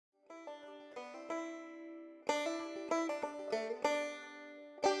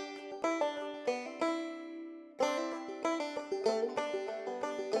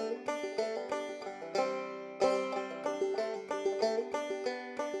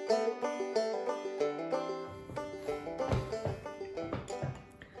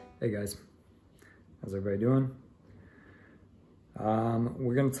Hey guys, how's everybody doing?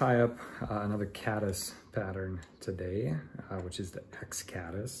 We're gonna tie up another caddis pattern today, which is the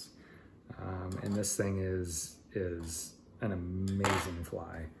X-Caddis. And this thing is an amazing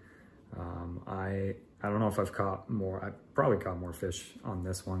fly. I don't know if I've caught more, I've probably caught more fish on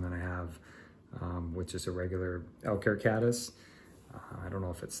this one than I have with just a regular elk hair caddis. I don't know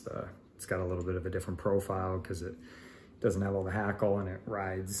if it's got a little bit of a different profile because it doesn't have all the hackle and it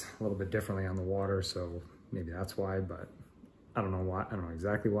rides a little bit differently on the water, so maybe that's why, but I don't know why. I don't know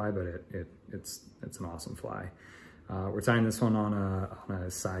exactly why, but it's an awesome fly. We're tying this one on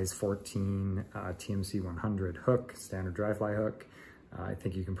a size 14 TMC 100 hook, standard dry fly hook. I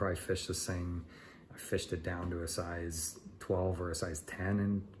think you can probably fish this thing. I fished it down to a size 12 or a size 10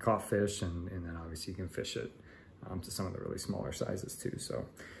 and caught fish, and then obviously you can fish it to some of the really smaller sizes too. So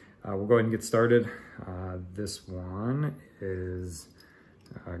we'll go ahead and get started. This one is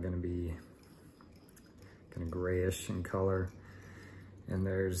gonna be kind of grayish in color. And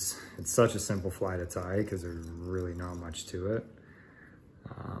it's such a simple fly to tie because there's really not much to it.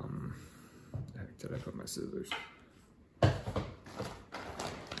 Heck, did I put my scissors? There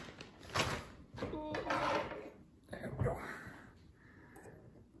we go.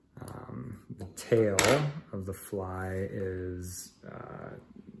 The tail of the fly is, you're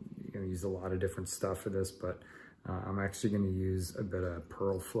gonna use a lot of different stuff for this, but I'm actually gonna use a bit of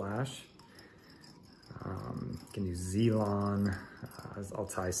pearl flash. You can use Zelon. I'll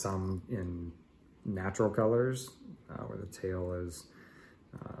tie some in natural colors where the tail is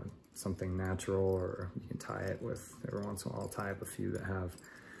something natural, or you can tie it with, every once in a while I'll tie up a few that have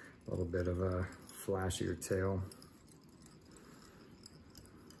a little bit of a flashier tail.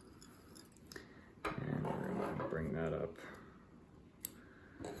 And we're gonna bring that up.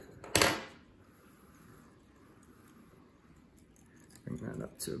 Bring that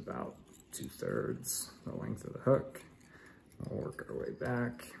up to about 2/3 the length of the hook. We'll work our way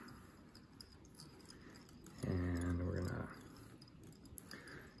back, and we're gonna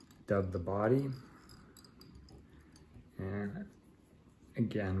dub the body. And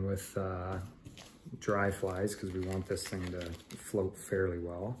again, with dry flies, because we want this thing to float fairly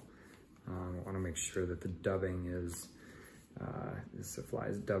well, we want to make sure that the dubbing is the fly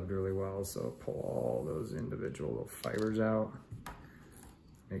is dubbed really well. So pull all those individual little fibers out.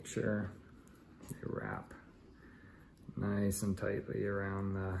 Make sure they wrap nice and tightly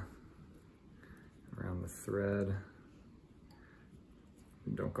around the thread.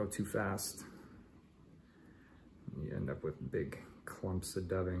 Don't go too fast. You end up with big clumps of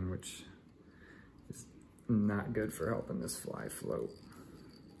dubbing, which is not good for helping this fly float.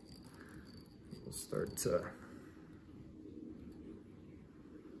 We'll start to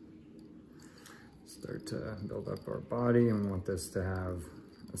build up our body, and we want this to have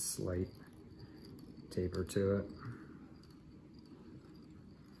a slight taper to it.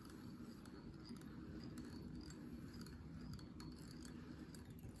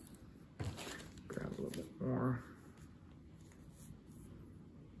 Grab a little bit more.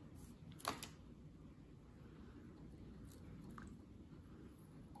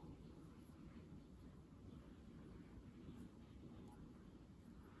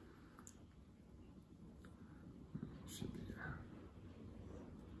 Should be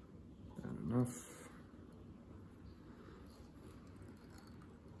about enough.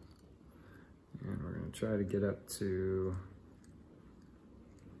 And we're going to try to get up to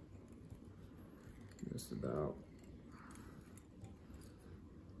just about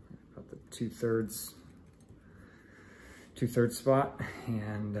the 2/3 spot,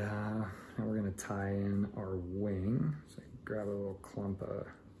 and now we're going to tie in our wing. So grab a little clump of,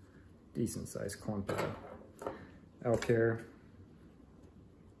 decent sized clump of elk hair.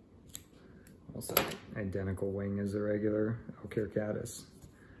 Also identical wing as the regular elk hair caddis.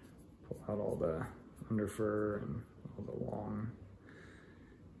 Pull out all the under fur and all the long,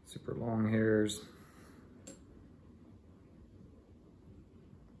 super long hairs.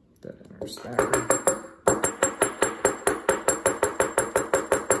 Put that in our stacker.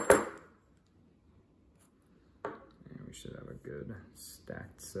 And we should have a good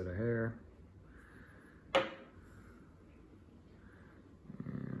stacked set of hair.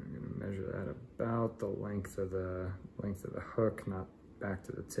 Measure that about the length of the hook, not back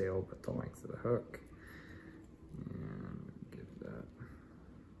to the tail, but the length of the hook. And give that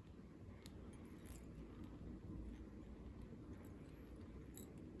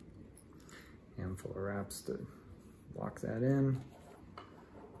handful of wraps to lock that in.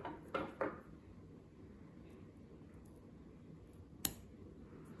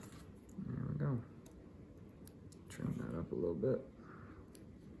 There we go. Trim that up a little bit.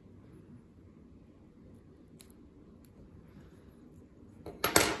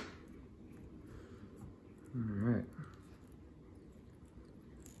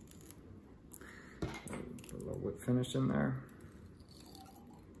 whip finish in there.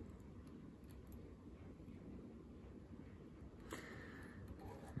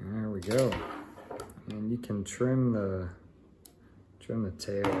 There we go. And you can trim the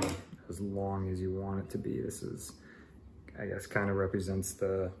tail as long as you want it to be. This is, I guess, kind of represents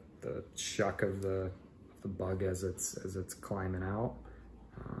the shuck of the bug as it's climbing out.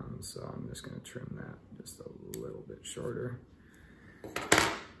 So I'm just going to trim that just a little bit shorter.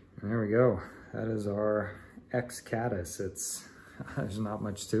 And there we go. That is our X-Caddis. There's not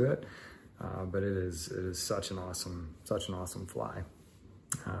much to it, but it is such an awesome fly.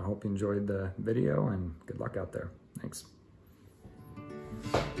 I hope you enjoyed the video, and good luck out there. Thanks.